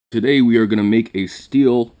Today we are going to make a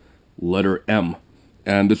steel letter M,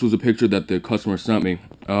 and this was a picture that the customer sent me.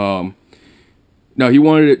 Now he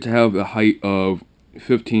wanted it to have a height of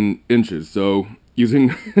 15 inches, so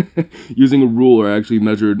using using a ruler I actually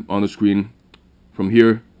measured on the screen from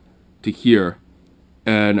here to here,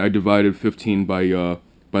 and I divided 15 by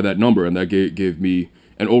that number, and that gave me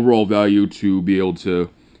an overall value to be able to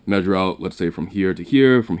measure out, let's say, from here to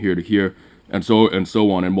here, from here to here, and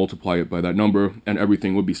so on, and multiply it by that number, and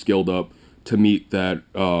everything would be scaled up to meet that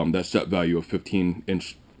that set value of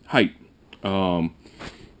 15-inch height.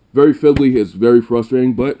 Very fiddly, it's very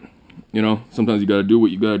frustrating, but you know, sometimes you gotta do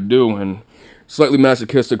what you gotta do, and slightly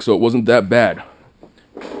masochistic, so it wasn't that bad.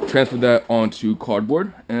 Transfer that onto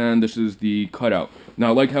cardboard, and this is the cutout. Now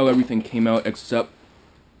I like how everything came out except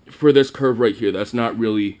for this curve right here. That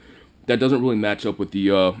doesn't really match up with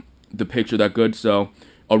the picture that good, so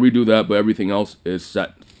I'll redo that, but everything else is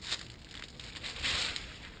set.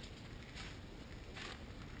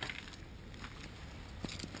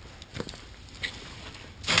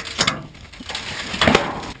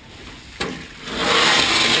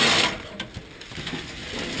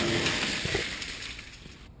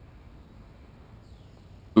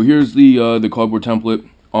 So here's the cardboard template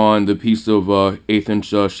on the piece of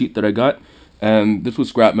 1/8-inch sheet that I got, and this was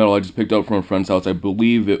scrap metal I just picked up from a friend's house. I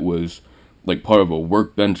believe it was like part of a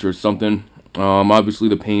workbench or something. Obviously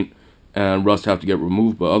the paint and rust have to get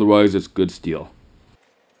removed, but otherwise it's good steel.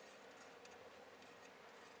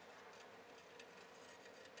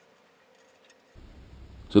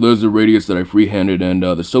 So there's the radius that I freehanded, and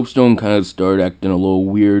the soapstone kind of started acting a little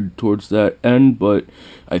weird towards that end, but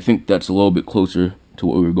I think that's a little bit closer to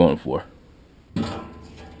what we were going for.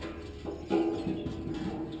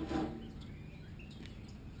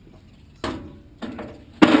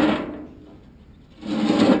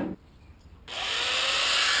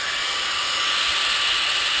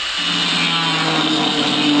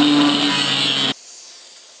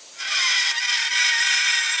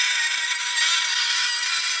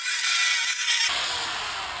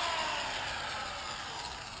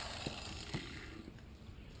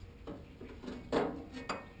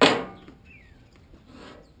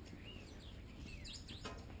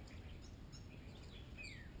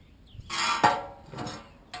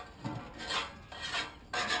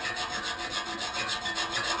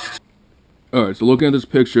 Alright, so looking at this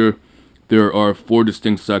picture, there are 4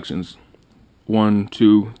 distinct sections. 1,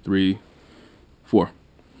 2, 3, 4.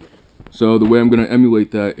 So the way I'm going to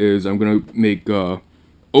emulate that is I'm going to make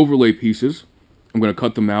overlay pieces. I'm going to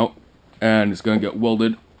cut them out, and it's going to get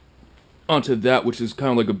welded onto that, which is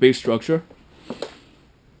kind of like a base structure.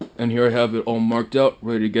 And here I have it all marked out,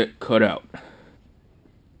 ready to get cut out.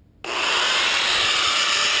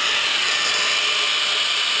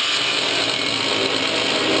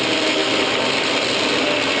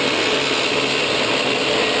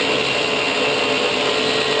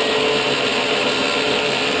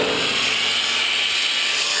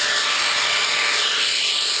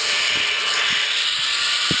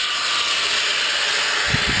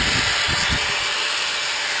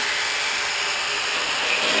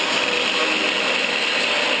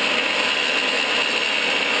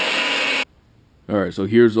 Alright, so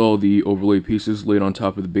here's all the overlay pieces laid on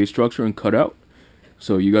top of the base structure and cut out,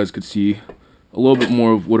 so you guys could see a little bit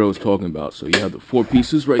more of what I was talking about. So you have the 4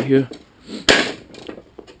 pieces right here,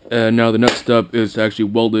 and now the next step is to actually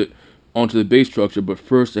weld it onto the base structure, but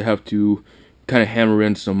first I have to kind of hammer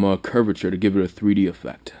in some curvature to give it a 3D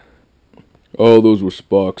effect. Oh, those were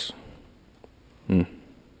sparks. Glad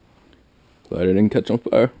I didn't catch on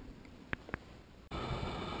fire.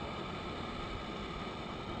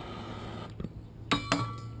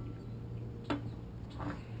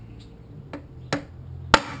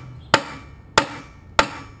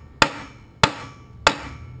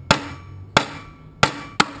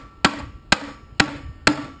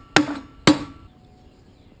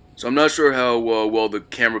 So I'm not sure how well the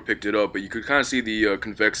camera picked it up, but you could kind of see the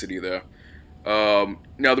convexity there.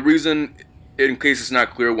 Now the reason, in case it's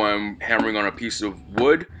not clear why I'm hammering on a piece of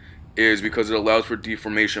wood, is because it allows for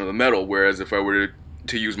deformation of the metal, whereas if I were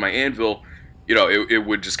to use my anvil, you know, it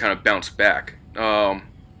would just kind of bounce back. So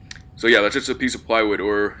yeah, that's just a piece of plywood,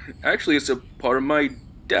 or actually it's a part of my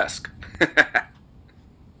desk.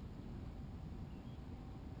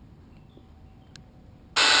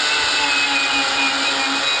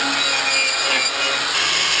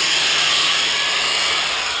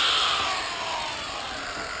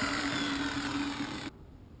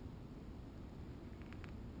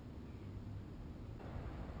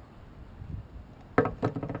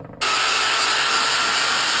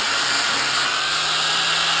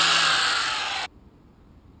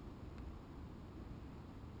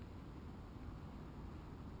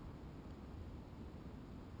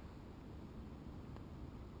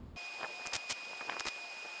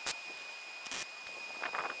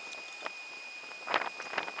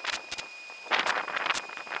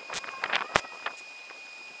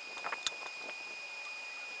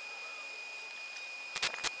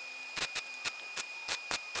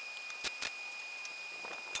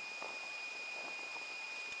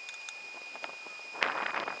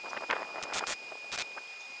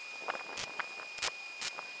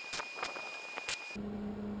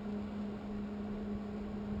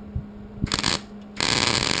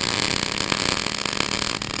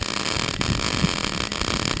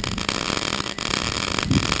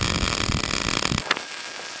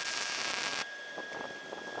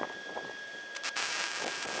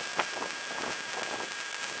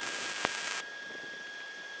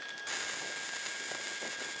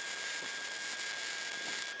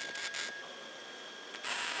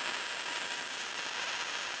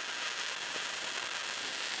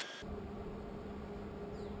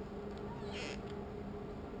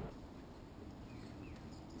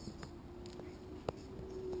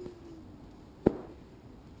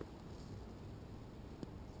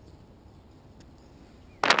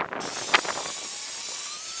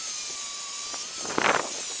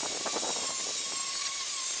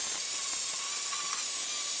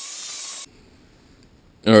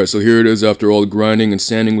 Alright, so here it is after all the grinding and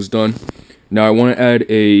sanding was done. Now I want to add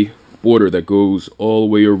a border that goes all the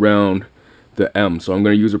way around the M. So I'm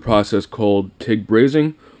going to use a process called TIG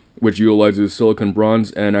brazing, which utilizes silicon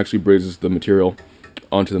bronze and actually brazes the material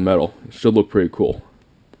onto the metal. It should look pretty cool.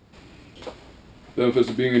 Benefits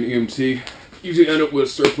of being an EMT, usually end up with a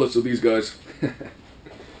surplus of these guys.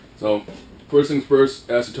 So, first things first,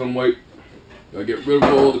 acetone white. Gotta get rid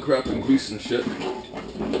of all the crap and grease and shit.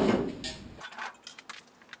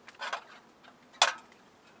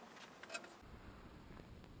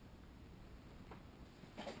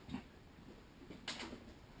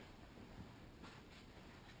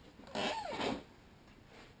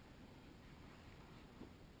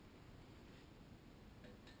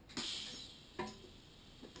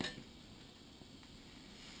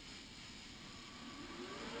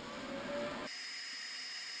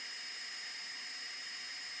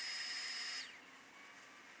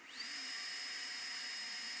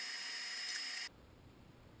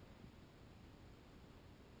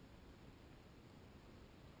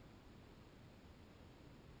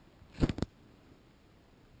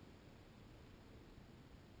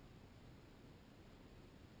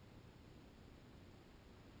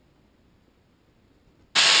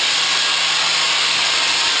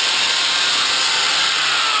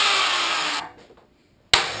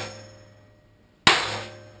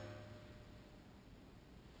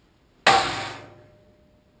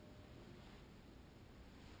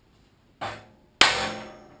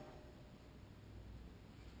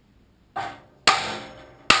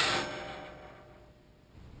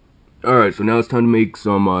 Alright, so now it's time to make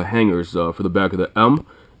some hangers for the back of the M.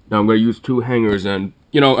 Now I'm going to use 2 hangers, and,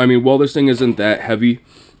 while this thing isn't that heavy,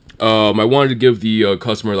 I wanted to give the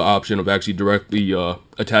customer the option of actually directly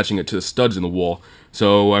attaching it to the studs in the wall.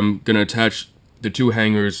 So I'm going to attach the 2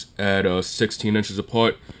 hangers at 16 inches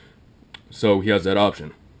apart, so he has that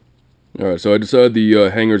option. Alright, so I decided the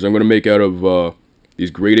hangers I'm going to make out of these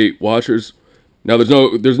grade 8 washers. Now,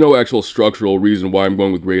 there's no actual structural reason why I'm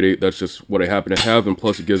going with grade 8. That's just what I happen to have, and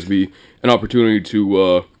plus it gives me an opportunity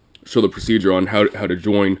to show the procedure on how to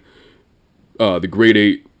join the grade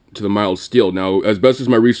 8 to the mild steel. Now, as best as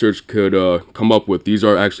my research could come up with, these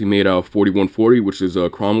are actually made out of 4140, which is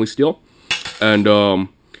chromoly steel. And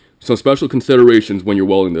some special considerations when you're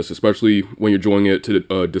welding this, especially when you're joining it to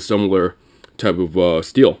a dissimilar type of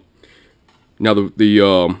steel. Now,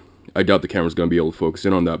 I doubt the camera's going to be able to focus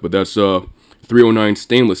in on that, but that's 309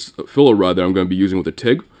 stainless filler rod that I'm going to be using with a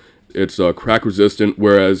TIG. It's crack resistant,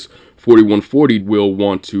 whereas 4140 will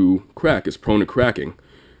want to crack. It's prone to cracking.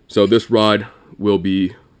 So this rod will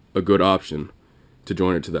be a good option to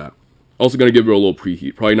join it to that. Also going to give it a little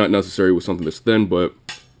preheat. Probably not necessary with something this thin, but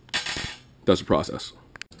that's the process.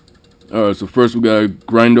 Alright, so first we gotta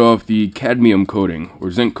grind off the cadmium coating,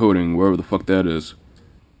 or zinc coating, wherever the fuck that is.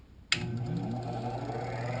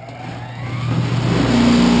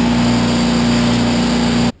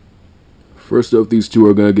 First up, these two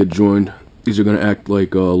are going to get joined. These are going to act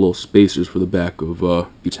like little spacers for the back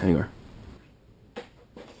of each hanger.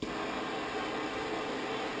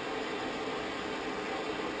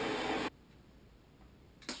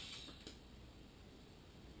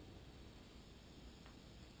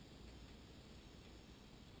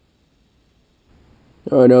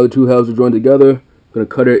 Alright, now the two halves are joined together. I'm going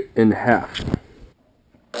to cut it in half.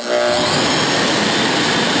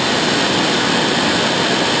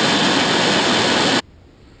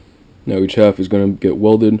 Now each half is going to get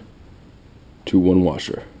welded to one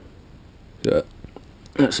washer. That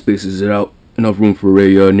spaces it out. Enough room for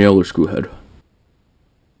a nail or screw head.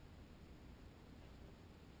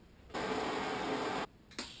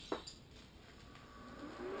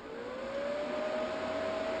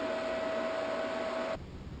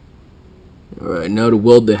 Alright, now to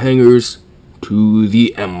weld the hangers to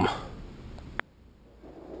the M.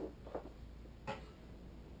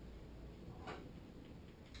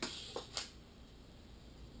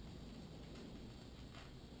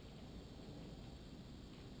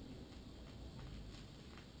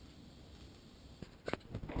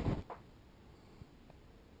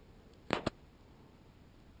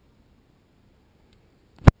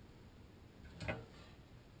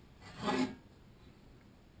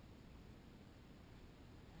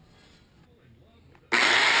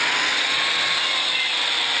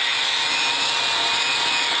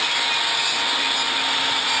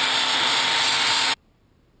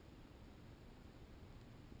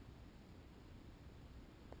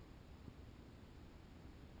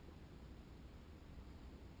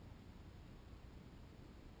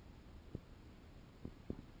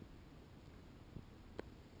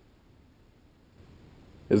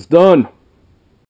 It's done.